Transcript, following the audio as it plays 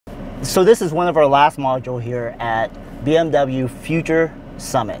So this is one of our last module here at BMW Future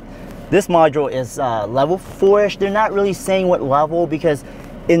Summit. This module is level 4-ish. They're not really saying what level, because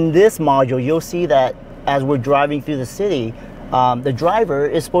in this module you'll see that as we're driving through the city, the driver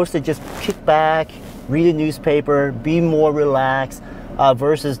is supposed to just kick back, read a newspaper, be more relaxed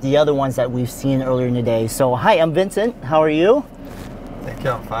versus the other ones that we've seen earlier in the day. So hi, I'm Vincent. How are you? Thank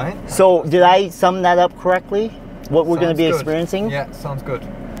you, I'm fine. So did I sum that up correctly? What we're going to be experiencing? Yeah, sounds good.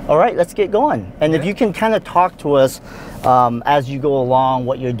 All right, let's get going. And if you can kind of talk to us as you go along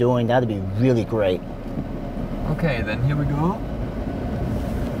what you're doing, that'd be really great. Okay, then here we go.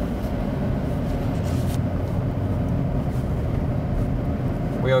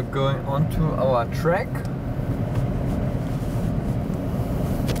 We are going onto our track.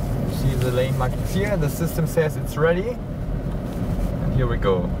 You see the lane markings here. The system says it's ready. And here we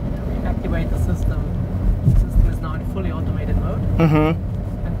go. We activate the system. The system is now in fully automated mode. Mm-hmm.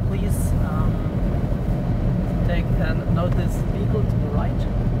 Please take and note this vehicle to the right.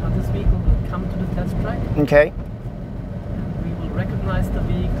 Now this vehicle will come to the test track. Okay. And we will recognize the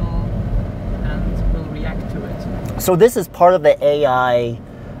vehicle and will react to it. So this is part of the AI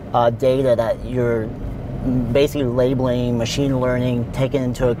data that you're basically labeling, machine learning, taking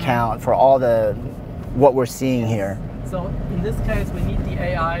into account for all the what we're seeing here. So in this case, we need the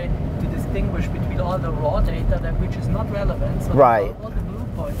AI to distinguish between all the raw data which is not relevant. So right. All the blue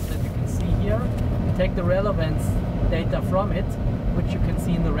points that you can see here, we take the relevance data from it, which you can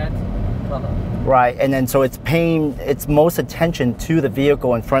see in the red color. Right, and then so it's paying its most attention to the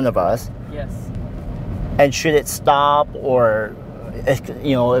vehicle in front of us. Yes. And should it stop, or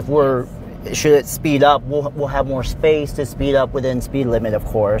if we're should it speed up, we'll have more space to speed up within speed limit, of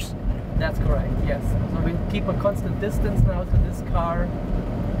course. That's correct, yes. So we'll keep a constant distance now to this car,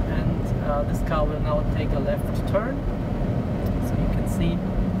 and this car will now take a left turn. So you can see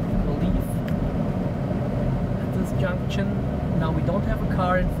we'll leave at this junction. Now we don't have a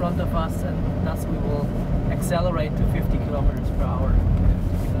car in front of us, and thus we will accelerate to 50 kilometers per hour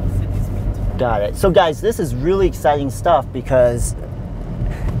city speed. Got it. So guys, this is really exciting stuff, because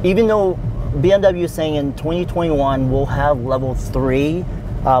even though BMW is saying in 2021 we'll have level 3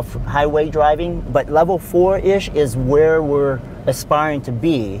 of highway driving, but level 4-ish is where we're aspiring to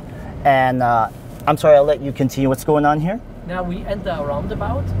be. And I'm sorry, I'll let you continue. What's going on here? Now we enter a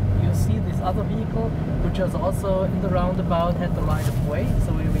roundabout. You see this other vehicle, which is also in the roundabout, had the right of way,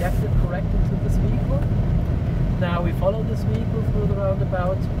 so we reacted correctly to this vehicle. Now we follow this vehicle through the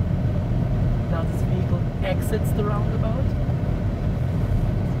roundabout. Now this vehicle exits the roundabout.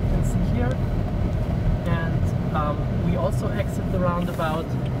 You can see here. And we also exit the roundabout,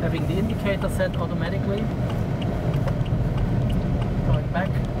 having the indicator set automatically. Going back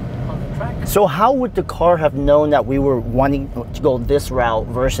on the track. So how would the car have known that we were wanting to go this route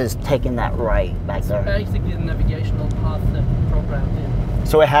versus taking that right back there? Basically the navigational path that we programmed in.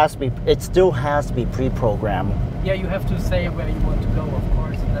 So it still has to be pre-programmed. Yeah, you have to say where you want to go, of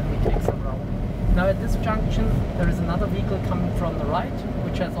course, and then we take some route. Now at this junction there is another vehicle coming from the right,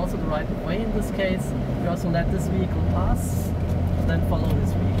 which has also the right of way in this case. We also let this vehicle pass, and then follow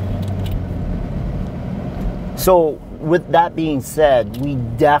this vehicle. So with that being said, we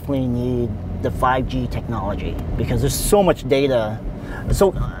definitely need the 5G technology, because there's so much data.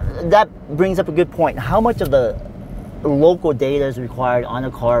 So that brings up a good point. How much of the local data is required on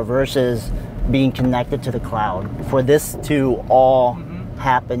a car versus being connected to the cloud for this to all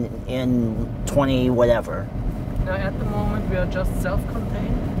happen in 20 whatever? Now at the moment we are just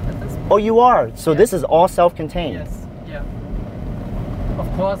self-contained at this point. Oh, you are? So yes. This is all self-contained? Yes, yeah.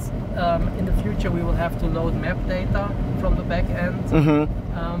 Of course, in the future we will have to load map data from the back end,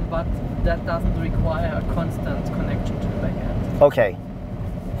 but that doesn't require a constant connection to the back end. Okay.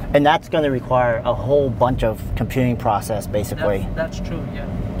 And that's going to require a whole bunch of computing process, basically. That's true, yeah.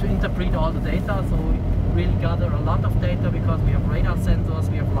 To interpret all the data, so we really gather a lot of data, because we have radar sensors,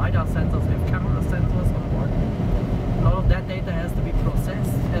 we have LiDAR sensors, we have camera sensors on board. And all of that data has to be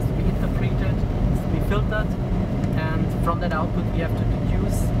processed, has to be interpreted, has to be filtered, and from that output we have to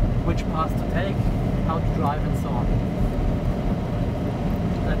deduce which path to take, how to drive, and so on.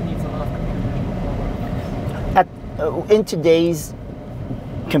 That needs a lot of computational power. In today's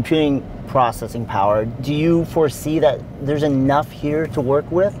computing processing power, do you foresee that there's enough here to work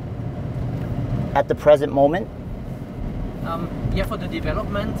with at the present moment? Yeah, for the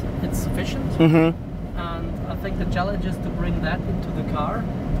development it's sufficient, and I think the challenge is to bring that into the car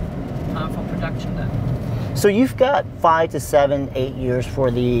for production then. So you've got 5 to 7, 8 years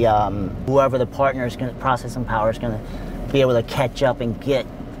for the whoever the partner is going to processing power is going to be able to catch up and get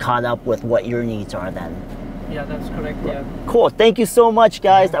caught up with what your needs are then. Yeah, that's correct. Yeah. Cool. Thank you so much,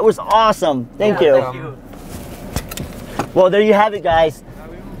 guys. That was awesome. Thank you. Thank you. Well, there you have it, guys.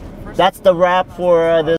 That's the wrap for this.